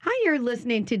You're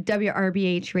listening to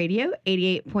WRBH Radio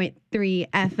 88.3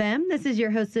 FM. This is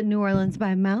your host of New Orleans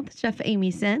by Mouth, Chef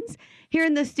Amy Sins. Here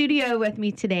in the studio with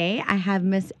me today, I have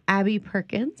Miss Abby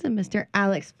Perkins and Mr.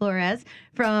 Alex Flores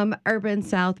from Urban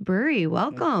South Brewery.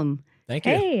 Welcome. Thank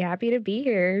you. Hey, happy to be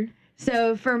here.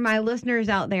 So for my listeners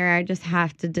out there, I just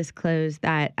have to disclose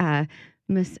that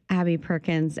Miss Abby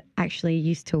Perkins actually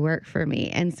used to work for me.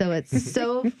 And so it's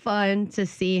so fun to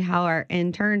see how our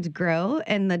interns grow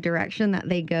and the direction that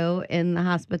they go in the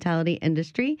hospitality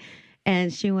industry.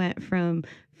 And she went from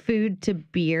food to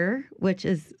beer, which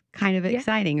is kind of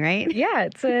exciting, right? Yeah,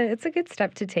 it's a good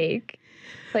step to take.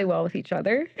 Play well with each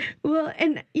other. Well,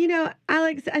 and you know,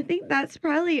 Alex, I think that's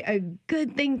probably a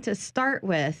good thing to start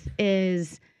with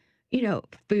is, you know,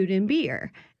 food and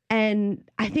beer. And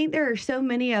I think there are so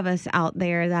many of us out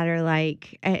there that are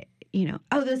like, you know,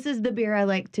 oh, this is the beer I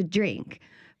like to drink.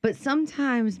 But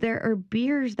sometimes there are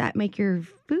beers that make your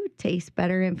food taste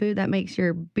better and food that makes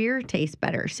your beer taste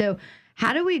better. So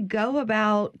how do we go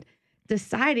about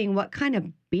deciding what kind of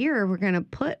beer we're going to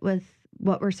put with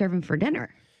what we're serving for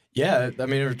dinner? Yeah, I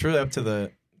mean, it's really up to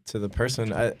the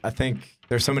person. I think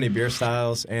there's so many beer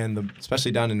styles, and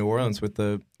especially down in New Orleans with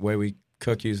the way we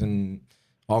cook using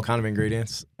all kind of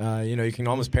ingredients. You know, you can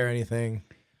almost pair anything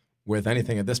with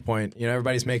anything at this point. You know,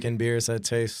 everybody's making beers that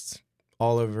taste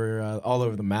all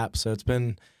over the map. So it's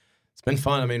been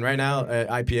fun. I mean, right now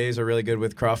IPAs are really good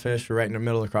with crawfish. We're right in the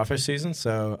middle of crawfish season,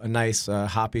 so a nice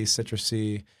hoppy,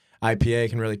 citrusy IPA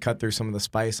can really cut through some of the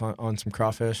spice on some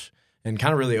crawfish and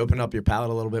kind of really open up your palate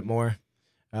a little bit more.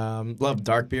 Love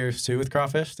dark beers too with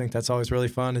crawfish. I think that's always really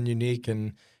fun and unique,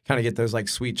 and kind of get those like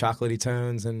sweet chocolatey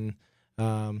tones, and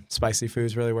spicy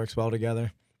foods really works well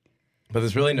together. But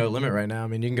there's really no limit right now. I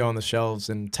mean, you can go on the shelves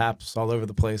and taps all over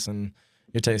the place, and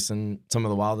you're tasting some of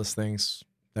the wildest things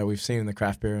that we've seen in the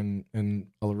craft beer in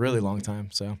a really long time.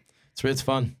 So it's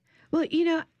fun. Well, you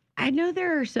know, I know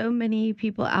there are so many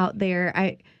people out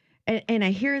there. And I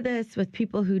hear this with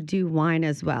people who do wine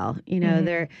as well. You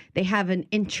know, they have an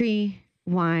entry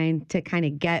wine to kind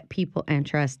of get people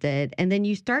interested. And then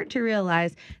you start to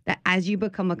realize that as you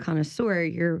become a connoisseur,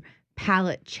 your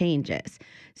palate changes.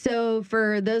 So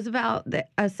for those of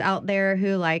us out there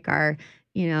who like are,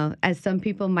 you know, as some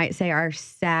people might say, are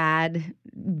sad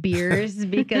beers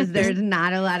because there's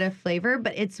not a lot of flavor,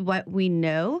 but it's what we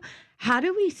know. How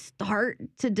do we start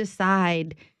to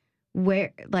decide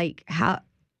where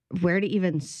to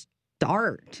even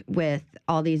start with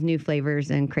all these new flavors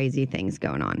and crazy things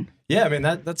going on? Yeah, I mean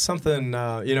that's something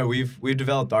you know, we've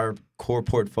developed our core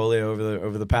portfolio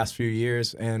over the past few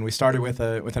years, and we started with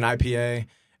an IPA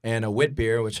and a wit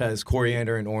beer, which has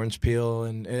coriander and orange peel,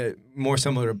 and more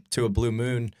similar to a Blue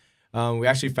Moon. We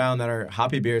actually found that our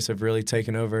hoppy beers have really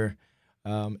taken over,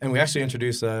 and we actually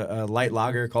introduced a light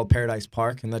lager called Paradise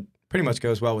Park, and that pretty much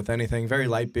goes well with anything. Very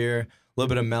light beer, a little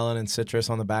bit of melon and citrus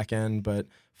on the back end, but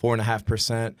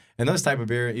 4.5%. And those type of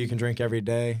beer you can drink every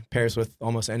day, pairs with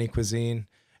almost any cuisine.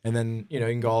 And then, you know,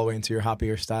 you can go all the way into your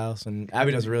hoppier styles. And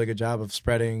Abby does a really good job of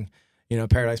spreading, you know,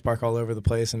 Paradise Park all over the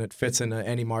place, and it fits into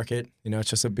any market. You know, it's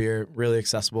just a beer really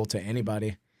accessible to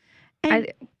anybody.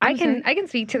 And I can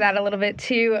speak to that a little bit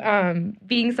too.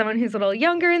 Being someone who's a little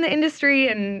younger in the industry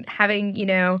and having, you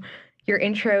know, your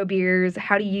intro beers,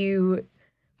 how do you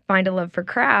find a love for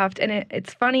craft? And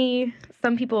it's funny,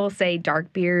 some people say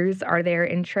dark beers are their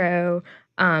intro.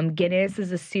 Guinness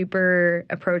is a super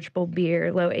approachable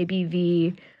beer, low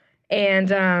ABV.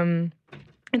 And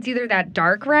it's either that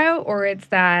dark route or it's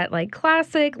that like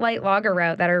classic light lager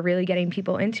route that are really getting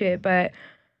people into it. But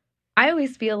I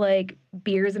always feel like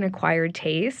beer is an acquired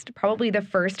taste. Probably the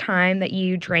first time that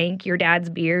you drank your dad's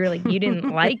beer, like you didn't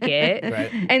like it. Right.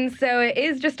 And so it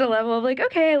is just a level of like,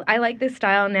 okay, I like this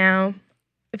style now.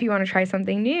 If you want to try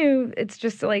something new, it's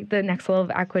just like the next level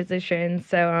of acquisition.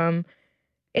 So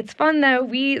it's fun though.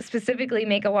 We specifically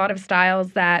make a lot of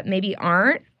styles that maybe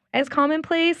aren't as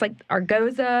commonplace, like our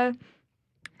Goza.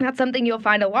 That's something you'll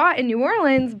find a lot in New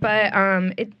Orleans, but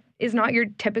it is not your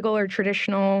typical or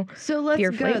traditional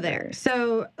beer go there.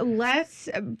 So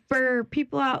for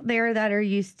people out there that are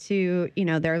used to, you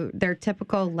know, their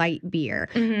typical light beer,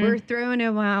 we're throwing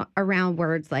around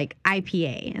words like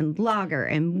IPA and lager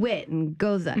and wit and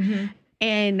Goza.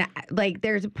 And like,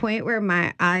 there's a point where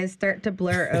my eyes start to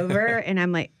blur over and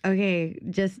I'm like, okay,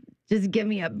 just give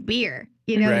me a beer,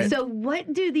 you know? Right. So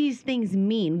what do these things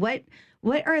mean? What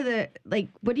are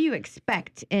what do you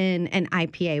expect in an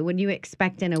IPA? What do you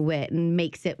expect in a wit and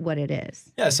makes it what it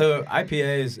is? Yeah, so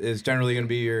IPA is generally going to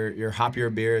be your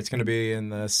hoppier beer. It's going to be in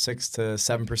the 6 to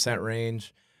 7%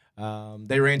 range.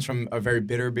 They range from a very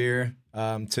bitter beer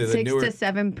to the newer 6 to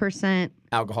 7%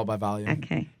 alcohol by volume.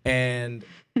 Okay. And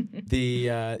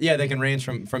They can range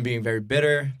from being very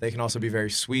bitter. They can also be very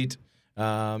sweet.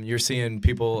 You're seeing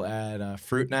people add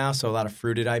fruit now, so a lot of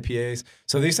fruited IPAs.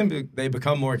 So these things, they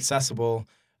become more accessible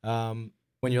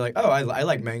when you're like, oh, I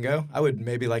like mango. I would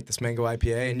maybe like this mango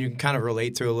IPA, and you can kind of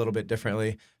relate to it a little bit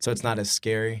differently, so it's not as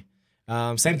scary.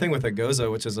 Same thing with a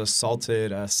Goza, which is a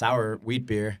salted sour wheat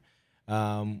beer.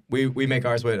 We make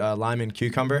ours with lime and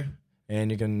cucumber,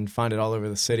 and you can find it all over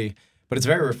the city. But it's a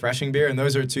very refreshing beer, and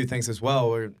those are two things as well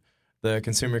where the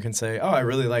consumer can say, oh, I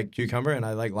really like cucumber and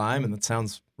I like lime, and that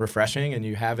sounds refreshing, and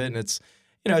you have it, and it's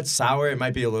sour. It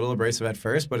might be a little abrasive at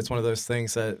first, but it's one of those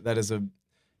things that is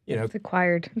it's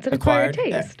acquired. It's an acquired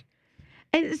taste.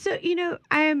 Yeah. And so,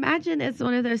 I imagine it's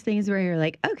one of those things where you're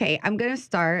like, okay, I'm going to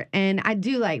start, and I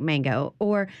do like mango,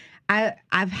 or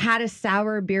I've had a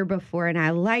sour beer before and I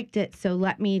liked it, so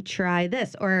let me try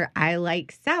this, or I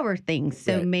like sour things,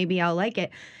 so maybe I'll like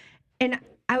it. And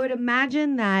I would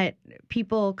imagine that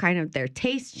people kind of, their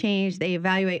tastes change, they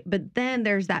evaluate, but then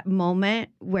there's that moment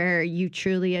where you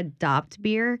truly adopt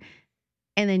beer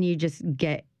and then you just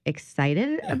get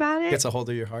excited about it. Gets a hold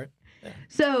of your heart. Yeah.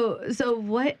 So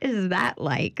what is that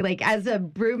like? Like, as a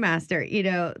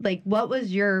brewmaster, like, what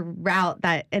was your route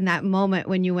that in that moment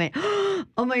when you went,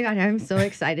 oh my God, I'm so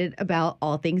excited about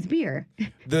all things beer?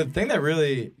 The thing that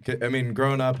really,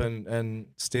 growing up and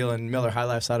stealing Miller High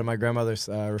Lifes out of my grandmother's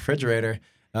refrigerator,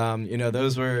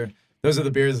 those are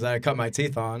the beers that I cut my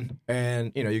teeth on.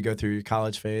 And, you go through your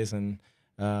college phase and,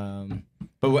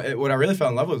 but what I really fell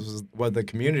in love with was the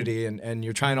community, and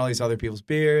you're trying all these other people's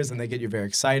beers, and they get you very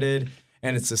excited,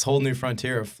 and it's this whole new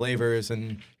frontier of flavors,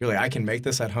 and you're like, I can make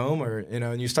this at home, or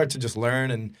and you start to just learn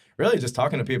and really just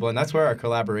talking to people, and that's where our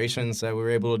collaborations that we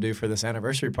were able to do for this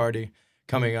anniversary party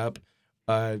coming up,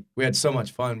 we had so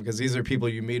much fun because these are people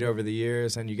you meet over the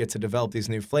years, and you get to develop these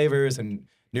new flavors and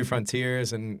new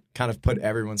frontiers, and kind of put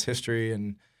everyone's history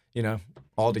and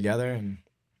all together. And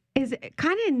is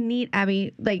kind of neat,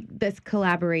 Abby, like this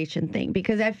collaboration thing,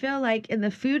 because I feel like in the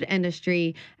food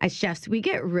industry as chefs, we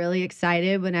get really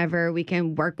excited whenever we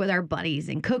can work with our buddies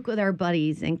and cook with our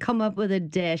buddies and come up with a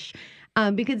dish.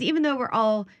 Because even though we're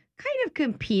all kind of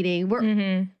competing,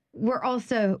 we're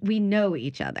also, we know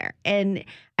each other. And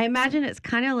I imagine it's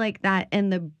kind of like that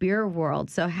in the beer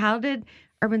world. So how did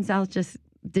Urban South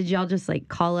did y'all just like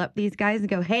call up these guys and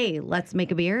go, hey, let's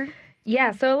make a beer?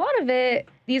 Yeah, so a lot of it,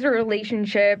 these are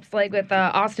relationships, like with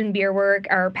Austin Beer Work,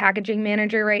 our packaging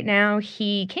manager right now,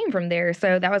 he came from there.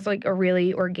 So that was like a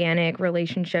really organic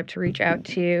relationship to reach out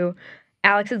to.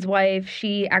 Alex's wife,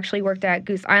 she actually worked at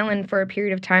Goose Island for a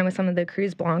period of time with some of the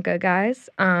Cruz Blanca guys.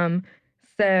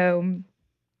 So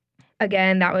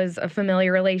again, that was a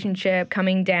familiar relationship,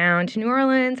 coming down to New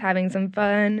Orleans, having some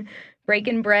fun,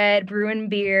 breaking bread, brewing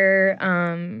beer,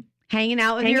 hanging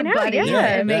out with your buddies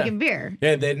and making beer.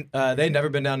 Yeah, they'd never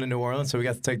been down to New Orleans, so we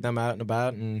got to take them out and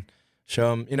about and show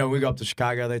them. We go up to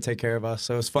Chicago, they take care of us.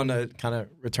 So it's fun to kind of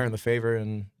return the favor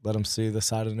and let them see the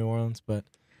side of New Orleans.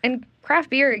 And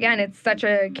craft beer, again, it's such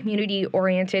a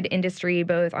community-oriented industry,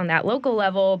 both on that local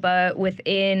level, but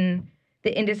within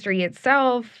the industry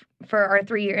itself. For our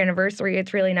 3-year anniversary,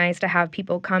 it's really nice to have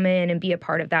people come in and be a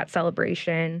part of that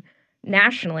celebration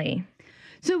nationally.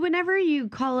 So whenever you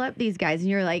call up these guys and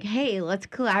you're like, hey, let's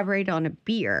collaborate on a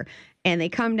beer, and they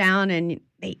come down and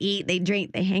they eat, they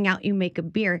drink, they hang out, you make a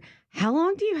beer, how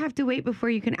long do you have to wait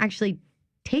before you can actually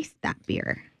taste that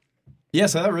beer? Yeah,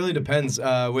 so that really depends.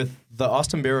 With the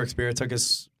Austin Beer Works beer, it took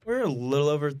us, we're a little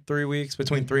over 3 weeks,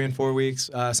 between 3 and 4 weeks.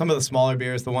 Some of the smaller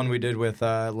beers, the one we did with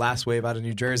Last Wave out of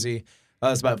New Jersey,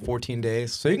 it's about 14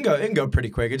 days. So it can go pretty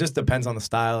quick. It just depends on the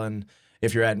style and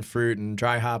if you're adding fruit and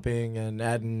dry hopping and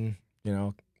adding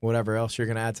whatever else you're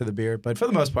going to add to the beer. But for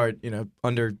the most part,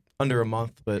 under a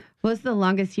month. But what's the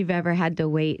longest you've ever had to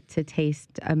wait to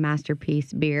taste a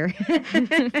Masterpiece beer?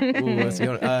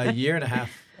 A year and a half.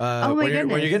 Oh my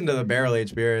goodness. When you're getting to the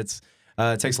barrel-aged beer, it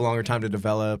takes a longer time to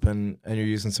develop, and you're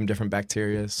using some different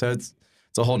bacteria. So it's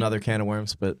a whole nother can of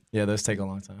worms. But yeah, those take a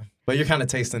long time. But you're kind of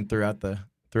tasting throughout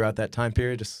that time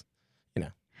period. Just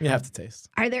you have to taste.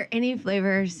 Are there any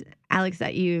flavors, Alex,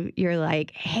 that you're like,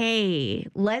 hey,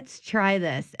 let's try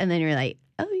this, and then you're like,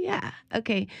 oh yeah,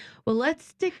 okay, well, let's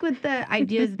stick with the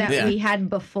ideas that we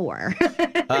had before?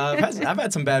 I've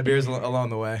had some bad beers along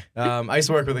the way. I used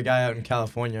to work with a guy out in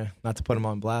California, not to put him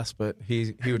on blast, but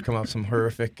he would come up with some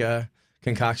horrific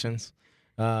concoctions.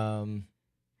 But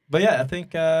yeah, I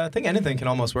think anything can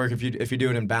almost work if you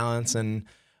do it in balance. And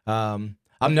I'm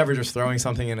never just throwing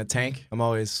something in a tank. I'm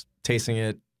always tasting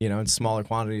it, in smaller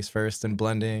quantities first, and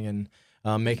blending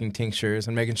and making tinctures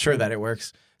and making sure that it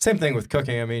works. Same thing with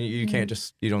cooking. I mean, you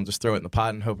don't just throw it in the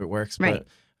pot and hope it works. Right.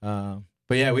 But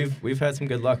But yeah, we've had some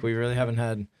good luck. We really haven't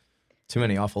had too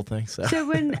many awful things.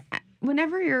 So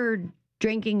whenever you're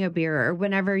drinking a beer or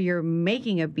whenever you're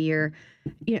making a beer,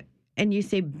 and you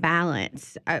say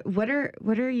balance, what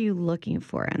are you looking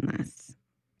for in this?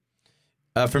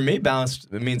 For me,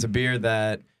 balanced means a beer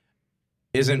that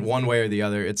isn't one way or the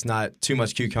other. It's not too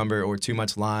much cucumber or too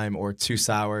much lime or too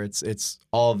sour. It's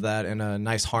all of that in a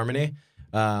nice harmony.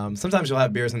 Sometimes you'll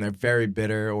have beers and they're very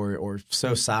bitter or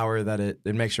so sour that it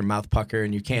makes your mouth pucker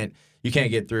and you can't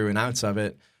get through an ounce of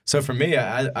it. So for me,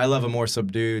 I love a more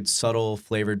subdued, subtle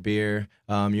flavored beer.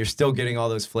 You're still getting all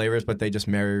those flavors, but they just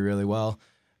marry really well.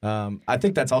 I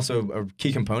think that's also a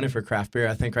key component for craft beer.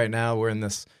 I think right now we're in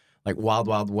this like wild,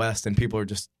 wild west and people are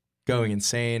just going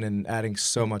insane and adding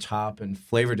so much hop and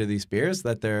flavor to these beers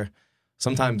that they're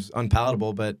sometimes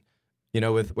unpalatable. But,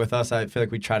 with us, I feel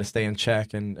like we try to stay in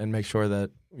check and make sure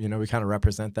that, we kind of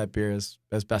represent that beer as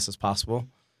best as possible.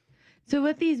 So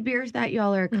with these beers that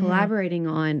y'all are collaborating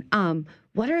on,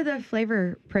 what are the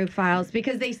flavor profiles?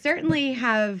 Because they certainly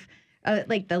have,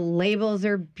 like the labels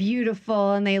are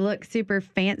beautiful and they look super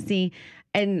fancy.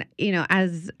 And,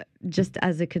 as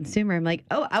a consumer, I'm like,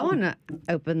 oh, I want to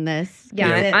open this.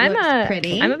 Yeah,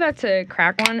 pretty. I'm about to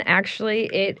crack one.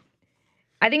 Actually,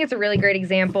 I think it's a really great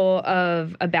example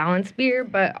of a balanced beer,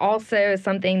 but also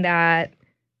something that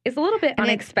is a little bit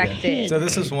unexpected. So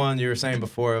this is one you were saying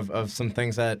before of some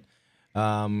things that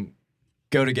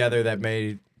go together that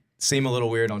may seem a little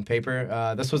weird on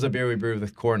paper. This was a beer we brewed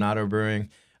with Coronado Brewing.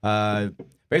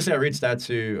 Basically, I reached out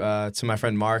to my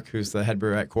friend Mark, who's the head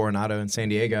brewer at Coronado in San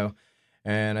Diego,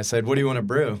 and I said, what do you want to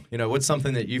brew? What's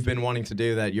something that you've been wanting to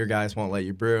do that your guys won't let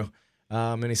you brew?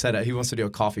 And he said he wants to do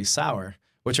a coffee sour,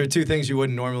 which are two things you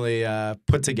wouldn't normally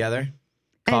put together,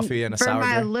 coffee and a sour beer. For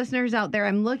my listeners out there,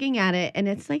 I'm looking at it, and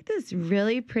it's like this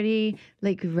really pretty,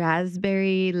 like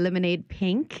raspberry lemonade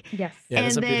pink. Yes. Yeah,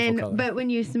 it's a beautiful color. But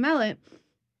when you smell it,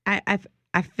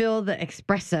 I feel the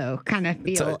espresso kind of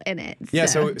feel in it. Yeah,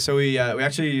 so we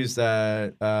actually used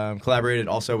collaborated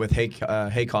also with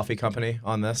Hey Coffee Company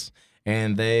on this,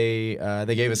 and they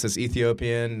gave us this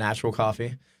Ethiopian natural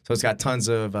coffee. So it's got tons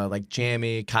of like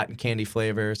jammy cotton candy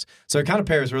flavors. So it kind of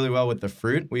pairs really well with the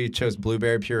fruit. We chose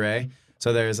blueberry puree.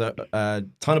 So there's a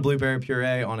ton of blueberry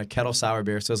puree on a kettle sour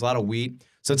beer. So there's a lot of wheat.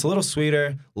 So it's a little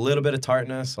sweeter, a little bit of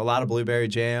tartness, a lot of blueberry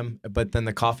jam, but then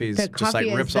the coffee just like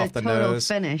rips off the nose.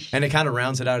 Finish. And it kind of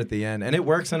rounds it out at the end. And it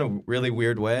works in a really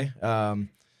weird way. I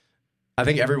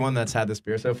think everyone that's had this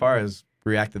beer so far has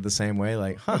reacted the same way.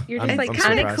 Like, You're just I'm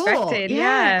kind of cool.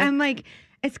 Yeah. I'm like,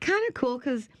 it's kind of cool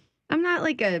because I'm not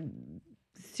like a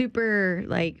super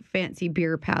like fancy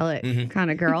beer palate kind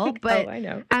of girl, but I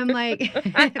know. I'm like,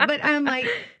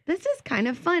 this is kind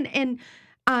of fun. And,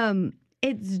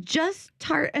 it's just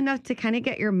tart enough to kind of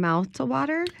get your mouth to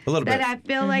water. A little bit. That I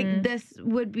feel like this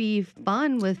would be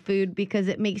fun with food because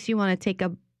it makes you want to take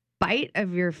a bite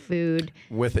of your food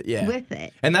with it. Yeah. With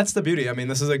it. And that's the beauty. I mean,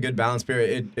 this is a good balanced beer.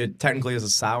 It technically is a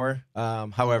sour.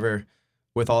 However,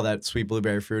 with all that sweet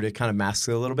blueberry fruit, it kind of masks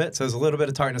it a little bit. So there's a little bit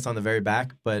of tartness on the very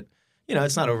back, but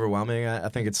it's not overwhelming. I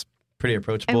think it's pretty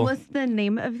approachable. And what's the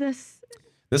name of this?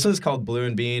 This is called Blue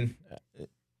and Bean.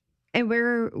 And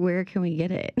where can we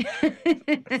get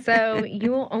it? So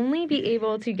you will only be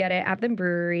able to get it at the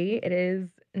brewery. It is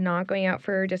not going out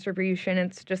for distribution.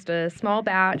 It's just a small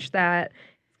batch that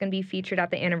is going to be featured at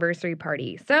the anniversary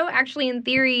party. So actually, in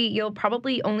theory, you'll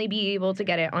probably only be able to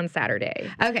get it on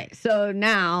Saturday. Okay, so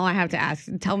now I have to ask,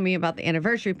 tell me about the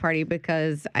anniversary party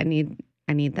because I need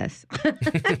this.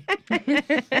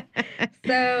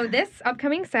 So this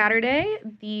upcoming Saturday,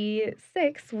 the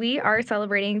 6th, we are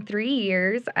celebrating 3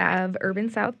 years of Urban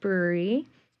South Brewery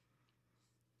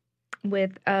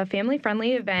with a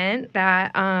family-friendly event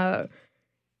that,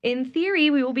 in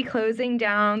theory, we will be closing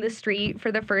down the street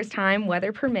for the first time,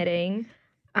 weather permitting.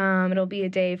 It'll be a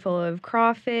day full of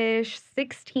crawfish,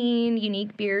 16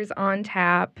 unique beers on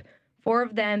tap, 4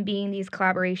 of them being these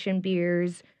collaboration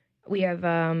beers. We have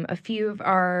a few of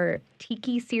our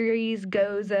Tiki series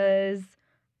Gozas.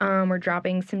 We're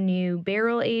dropping some new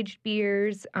barrel-aged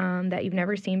beers that you've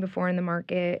never seen before in the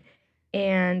market.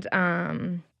 And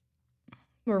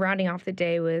we're rounding off the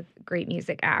day with great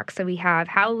music acts. So we have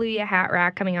Hallelujah Hat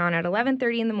Rack coming on at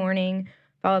 11:30 in the morning,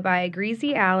 followed by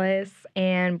Greasy Alice,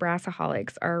 and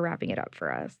Brassaholics are wrapping it up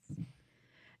for us.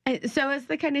 So it's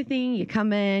the kind of thing you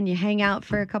come in, you hang out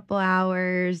for a couple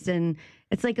hours, and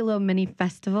it's like a little mini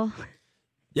festival.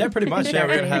 Yeah, pretty much. Yeah,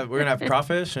 we're gonna have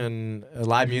crawfish and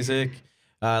live music.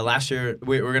 Last year,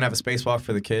 we're going to have a spacewalk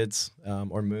for the kids,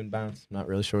 or moon bounce. I'm not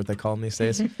really sure what they call them these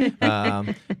days.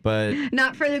 But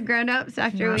not for the grown-ups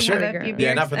after we sure. have a few beers.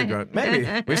 Yeah, not for the grown-ups.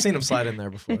 Maybe. We've seen them slide in there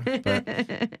before.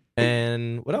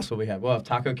 And what else will we have? We'll have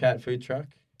Taco Cat food truck.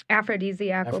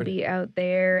 Aphrodisiac will be out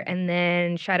there. And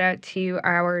then shout out to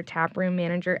our taproom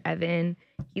manager, Evan.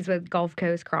 He's with Gulf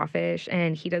Coast Crawfish,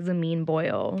 and he does a mean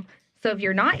boil. So if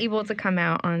you're not able to come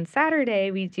out on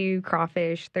Saturday, we do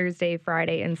crawfish Thursday,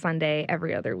 Friday, and Sunday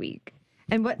every other week.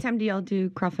 And what time do y'all do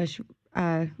crawfish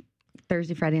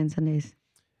Thursday, Friday, and Sundays?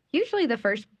 Usually the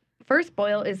first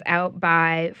boil is out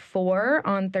by 4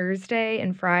 on Thursday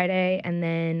and Friday, and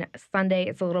then Sunday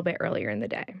it's a little bit earlier in the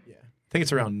day. Yeah, I think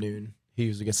it's around noon. He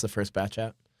usually gets the first batch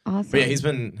out. Awesome. But yeah,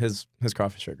 his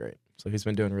crawfish are great. So he's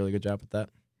been doing a really good job with that.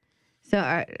 So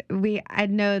I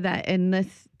know that in this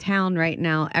town right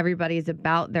now, everybody's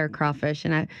about their crawfish,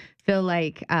 and I feel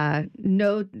like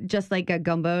just like a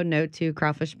gumbo, no two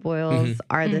crawfish boils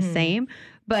are the same.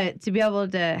 But to be able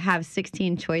to have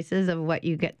 16 choices of what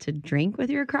you get to drink with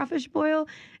your crawfish boil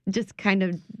just kind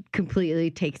of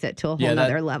completely takes it to a whole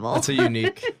nother level. That's a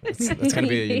unique. It's going to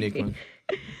be a unique one.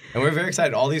 And we're very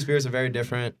excited. All these beers are very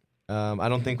different. I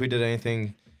don't think we did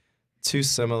anything too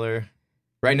similar.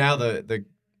 Right now,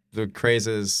 the craze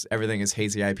is everything is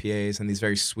hazy IPAs and these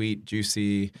very sweet,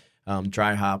 juicy,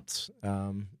 dry hopped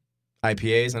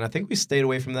IPAs. And I think we stayed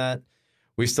away from that.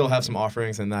 We still have some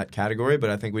offerings in that category, but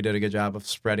I think we did a good job of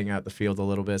spreading out the field a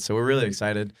little bit. So we're really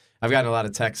excited. I've gotten a lot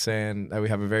of texts saying that we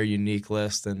have a very unique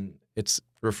list, and it's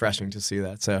refreshing to see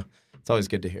that. So it's always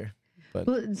good to hear.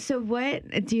 But so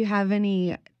what do you have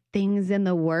any things in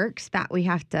the works that we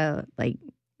have to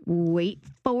wait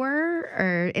for,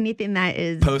 or anything that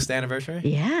is post anniversary?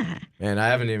 Yeah. Man, I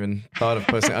haven't even thought of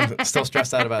posting. I'm still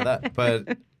stressed out about that.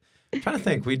 But I'm trying to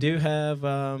think. We do have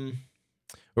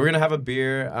we're gonna have a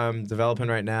beer I'm developing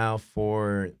right now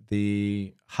for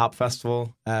the Hop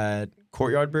Festival at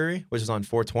Courtyard Brewery, which is on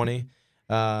 420.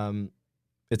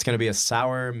 It's going to be a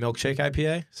sour milkshake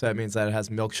IPA, so that means that it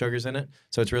has milk sugars in it.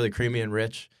 So it's really creamy and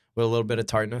rich with a little bit of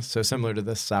tartness, so similar to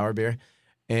this sour beer.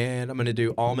 And I'm going to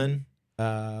do almond,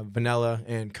 vanilla,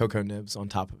 and cocoa nibs on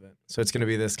top of it. So it's going to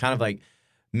be this kind of like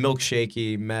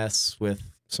milkshakey mess with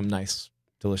some nice,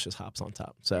 delicious hops on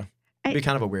top. So it'll be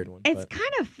kind of a weird one. It's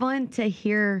kind of fun to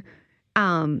hear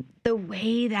the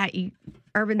way that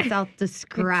Urban South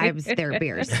describes their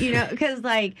beers, because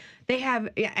they have,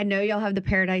 I know y'all have the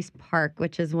Paradise Park,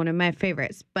 which is one of my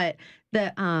favorites, but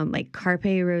the Carpe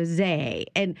Rosé,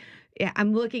 and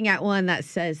I'm looking at one that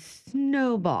says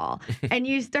Snowball, and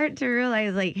you start to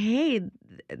realize hey,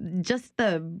 just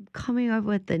the coming up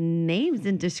with the names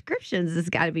and descriptions has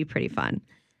got to be pretty fun.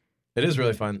 It is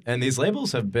really fun, and these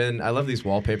labels have been. I love these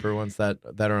wallpaper ones that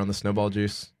are on the Snowball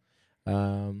juice.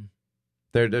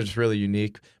 They're just really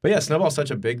unique. But yeah, Snowball's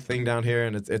such a big thing down here,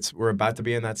 and we're about to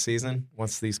be in that season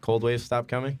once these cold waves stop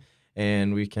coming,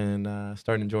 and we can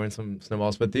start enjoying some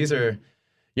Snowballs. But these are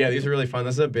really fun.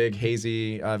 This is a big,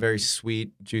 hazy, very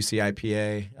sweet, juicy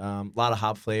IPA. A lot of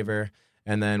hop flavor,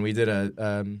 and then we did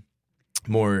a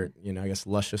more, I guess,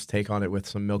 luscious take on it with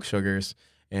some milk sugars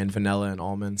and vanilla and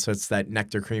almond. So it's that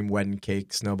nectar cream wedding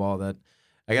cake Snowball that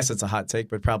I guess it's a hot take,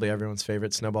 but probably everyone's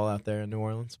favorite Snowball out there in New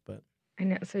Orleans. But I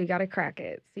know, so you got to crack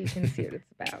it so you can see what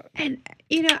it's about. And,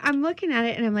 I'm looking at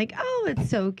it and I'm like, oh, it's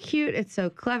so cute. It's so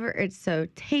clever. It's so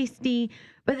tasty.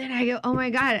 But then I go, oh my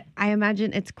God, I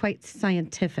imagine it's quite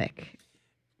scientific.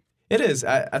 It is.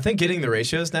 I think getting the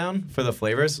ratios down for the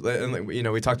flavors, and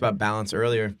we talked about balance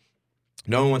earlier.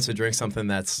 No one wants to drink something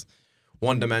that's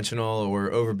one-dimensional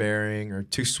or overbearing or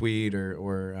too sweet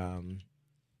or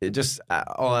it just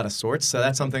all out of sorts. So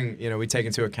that's something, we take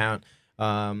into account.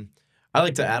 I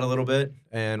like to add a little bit,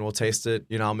 and we'll taste it.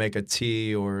 I'll make a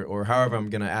tea or however I'm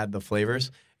going to add the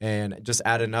flavors, and just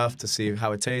add enough to see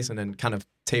how it tastes, and then kind of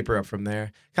taper up from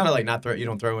there. Kind of like you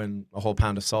don't throw in a whole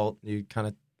pound of salt. You kind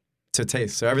of to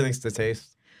taste. So everything's to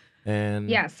taste. And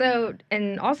yeah. So,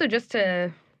 and also just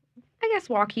to, I guess,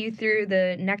 walk you through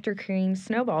the Nectar Cream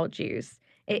Snowball juice.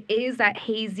 It is that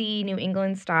hazy New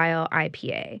England style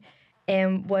IPA.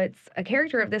 And what's a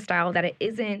character of this style that it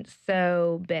isn't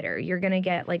so bitter. You're going to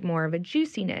get more of a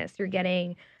juiciness. You're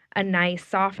getting a nice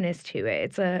softness to it.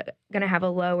 It's going to have a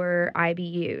lower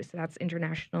IBU. So that's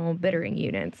International Bittering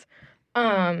Units.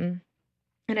 And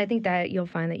I think that you'll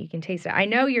find that you can taste it. I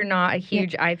know you're not a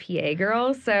huge IPA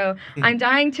girl, so I'm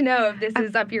dying to know if this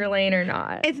is up your lane or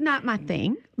not. It's not my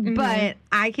thing, but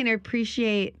I can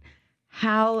appreciate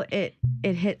how it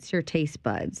hits your taste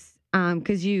buds.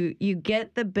 Because you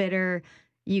get the bitter,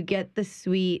 you get the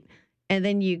sweet, and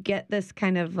then you get this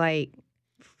kind of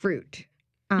fruit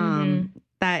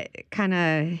that that kind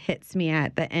of hits me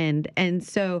at the end. And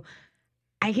so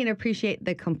I can appreciate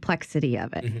the complexity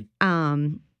of it.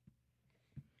 Mm-hmm.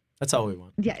 That's all we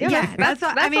want. Yeah. That's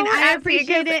all, I mean, I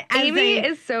appreciate it. Amy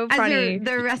is so funny.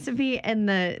 The recipe and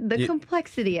the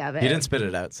complexity of it. You didn't spit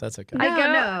it out, so that's okay. No,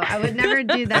 I would never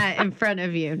do that in front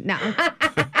of you. No.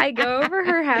 I go over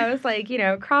her house, like,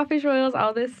 crawfish boils,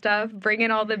 all this stuff, bring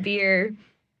in all the beer.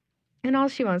 And all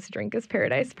she wants to drink is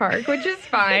Paradise Park, which is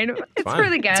fine. It's fine. for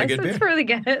the guests. It's for the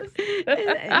guests.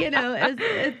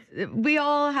 We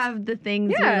all have the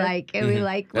things we like, and we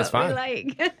like what we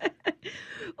like.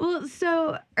 Well,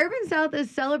 so Urban South is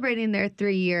celebrating their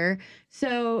 3-year.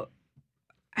 So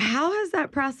how has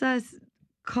that process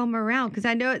come around? Because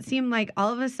I know it seemed like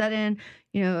all of a sudden,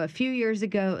 a few years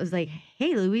ago, it was like,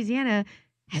 hey, Louisiana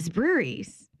has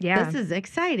breweries. Yeah. This is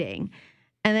exciting.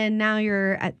 And then now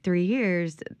you're at 3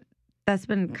 years. That's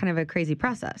been kind of a crazy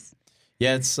process.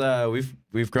 Yeah, it's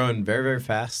we've grown very, very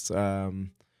fast.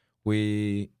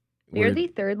 We're the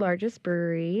third largest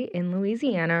brewery in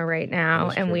Louisiana right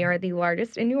now, and we are the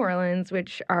largest in New Orleans,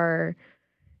 which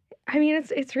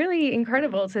it's really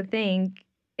incredible to think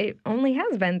it only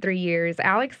has been 3 years.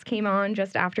 Alex came on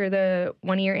just after the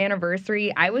 1-year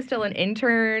anniversary. I was still an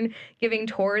intern giving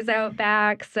tours out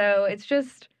back, so it's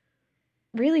just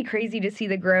really crazy to see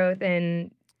the growth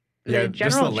and the general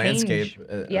just the change. landscape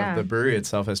of the brewery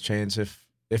itself has changed.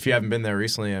 If you haven't been there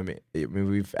recently, I mean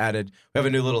we have a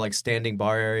new little like standing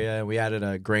bar area. We added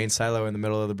a grain silo in the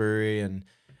middle of the brewery, and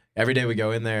every day we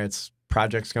go in there, it's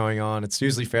projects going on. It's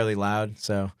usually fairly loud,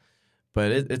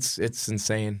 but it's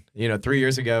insane. 3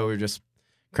 years ago we were just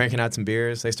cranking out some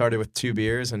beers. They started with 2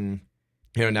 beers, and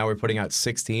now we're putting out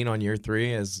 16 on year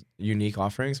 3 as unique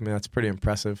offerings. I mean, that's pretty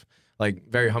impressive. Like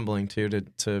very humbling too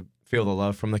to feel the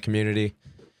love from the community.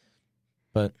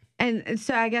 And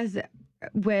so I guess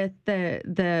with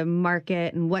the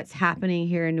market and what's happening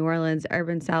here in New Orleans,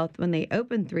 Urban South, when they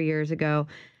opened 3 years ago,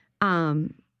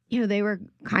 they were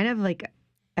kind of like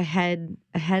ahead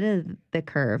of the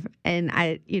curve. And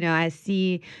I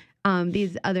see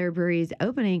these other breweries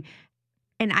opening,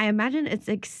 and I imagine it's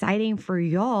exciting for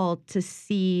y'all to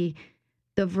see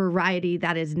the variety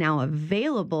that is now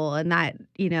available, and that,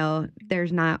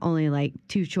 there's not only like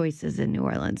 2 choices in New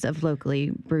Orleans of locally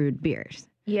brewed beers.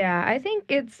 Yeah, I think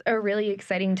it's a really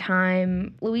exciting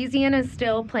time. Louisiana is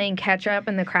still playing catch up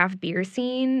in the craft beer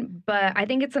scene, but I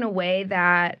think it's in a way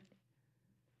that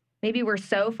maybe we're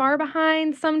so far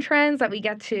behind some trends that we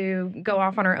get to go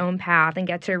off on our own path and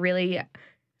get to really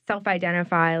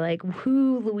self-identify like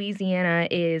who Louisiana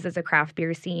is as a craft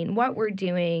beer scene, what we're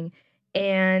doing.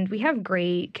 And we have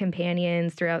great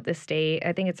companions throughout the state.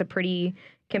 I think it's a pretty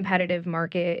competitive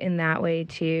market in that way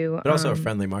too. But also a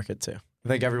friendly market too. I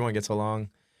think everyone gets along.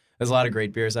 There's a lot of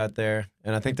great beers out there,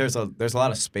 and I think there's a lot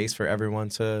of space for everyone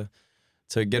to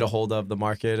get a hold of the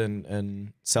market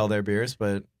and sell their beers.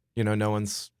 But no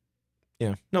one's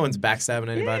backstabbing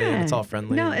anybody, and it's all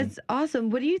friendly. No, it's awesome.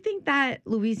 What do you think that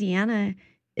Louisiana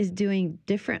is doing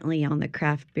differently on the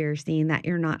craft beer scene that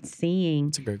you're not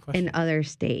seeing in other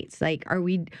states? Like, are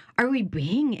we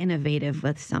being innovative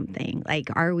with something? Like,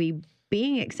 are we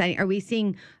being exciting? Are we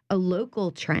seeing a local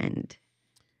trend?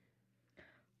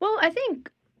 Well, I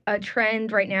think a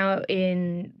trend right now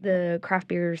in the craft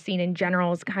beer scene in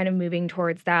general is kind of moving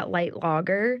towards that light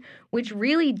lager, which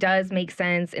really does make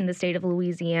sense in the state of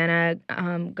Louisiana.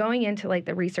 Going into like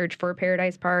the research for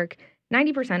Paradise Park,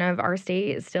 90% of our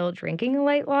state is still drinking a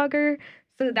light lager.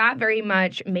 So that very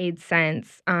much made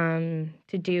sense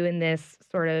to do in this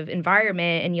sort of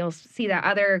environment. And you'll see that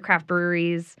other craft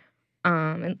breweries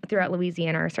throughout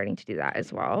Louisiana are starting to do that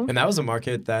as well. And that was a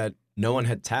market that no one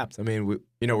had tapped. I mean,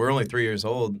 we're only 3 years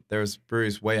old. There was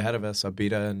breweries way ahead of us,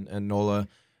 Abita and Nola,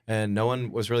 and no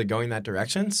one was really going that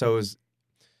direction. So it was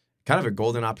kind of a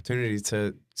golden opportunity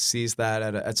to seize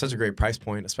that at such a great price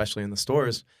point, especially in the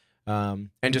stores, and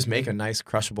just make a nice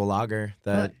crushable lager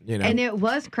that, And it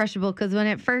was crushable because when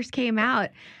it first came out,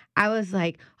 I was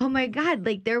like, oh my God,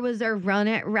 like there was a run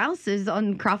at Rouse's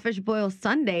on Crawfish Boil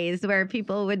Sundays where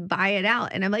people would buy it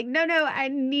out. And I'm like, no, I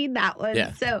need that one.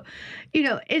 Yeah. So,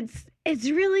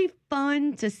 it's really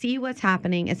fun to see what's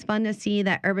happening. It's fun to see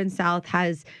that Urban South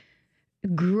has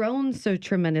grown so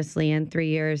tremendously in 3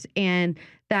 years. And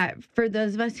that for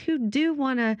those of us who do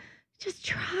want to just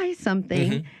try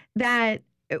something, that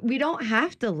we don't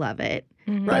have to love it,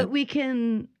 but we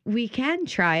can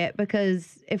try it,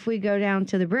 because if we go down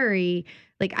to the brewery,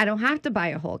 like I don't have to buy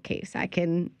a whole case. I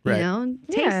can,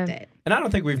 taste it. And I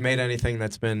don't think we've made anything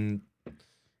that's been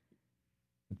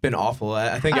awful.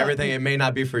 I think everything, it may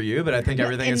not be for you, but I think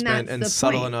everything has been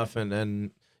subtle enough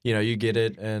and you get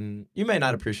it, and you may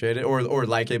not appreciate it or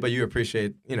like it, but you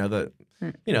appreciate,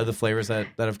 the flavors that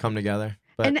have come together.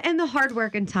 But, and the hard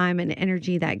work and time and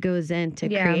energy that goes into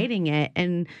creating it.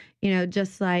 And,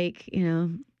 just like,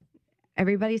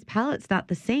 everybody's palate's not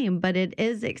the same, but it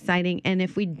is exciting. And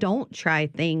if we don't try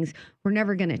things, we're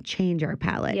never going to change our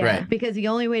palate. Yeah. Right. Because the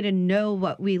only way to know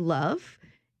what we love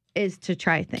is to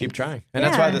try things. Keep trying. And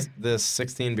that's why this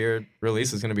 16 beer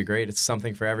release is going to be great. It's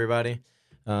something for everybody,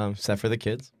 except for the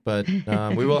kids. But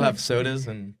we will have sodas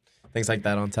and things like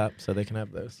that on top, so they can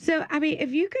have those. So,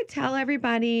 if you could tell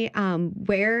everybody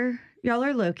where y'all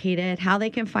are located, how they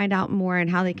can find out more, and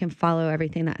how they can follow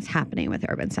everything that's happening with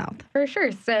Urban South. For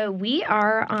sure. So we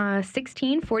are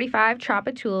 1645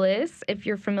 Tchoupitoulas. If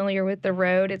you're familiar with the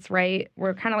road,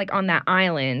 we're kind of like on that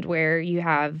island where you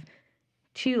have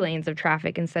 2 lanes of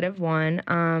traffic instead of 1.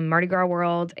 Mardi Gras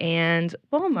World and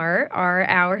Walmart are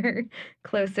our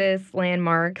closest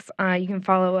landmarks. You can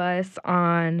follow us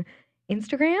on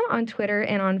Instagram, on Twitter,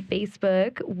 and on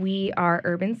Facebook. We are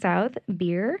Urban South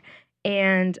Beer.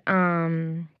 And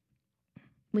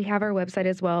we have our website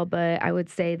as well, but I would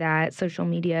say that social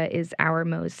media is our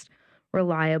most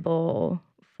reliable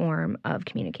form of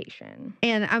communication.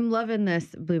 And I'm loving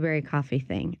this blueberry coffee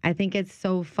thing. I think it's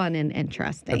so fun and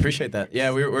interesting. I appreciate that. Yeah,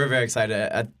 we're very excited.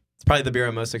 It's probably the beer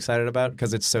I'm most excited about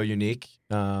because it's so unique.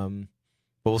 But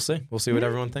we'll see. We'll see what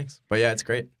everyone thinks. But yeah, it's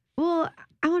great. Well,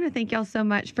 I want to thank y'all so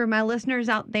much. For my listeners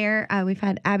out there, we've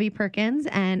had Abby Perkins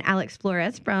and Alex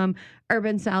Flores from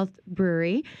Urban South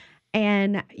Brewery.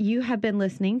 And you have been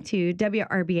listening to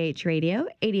WRBH Radio,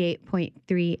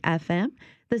 88.3 FM.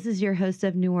 This is your host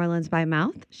of New Orleans by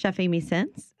Mouth, Chef Amy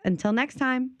Sense. Until next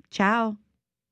time, ciao.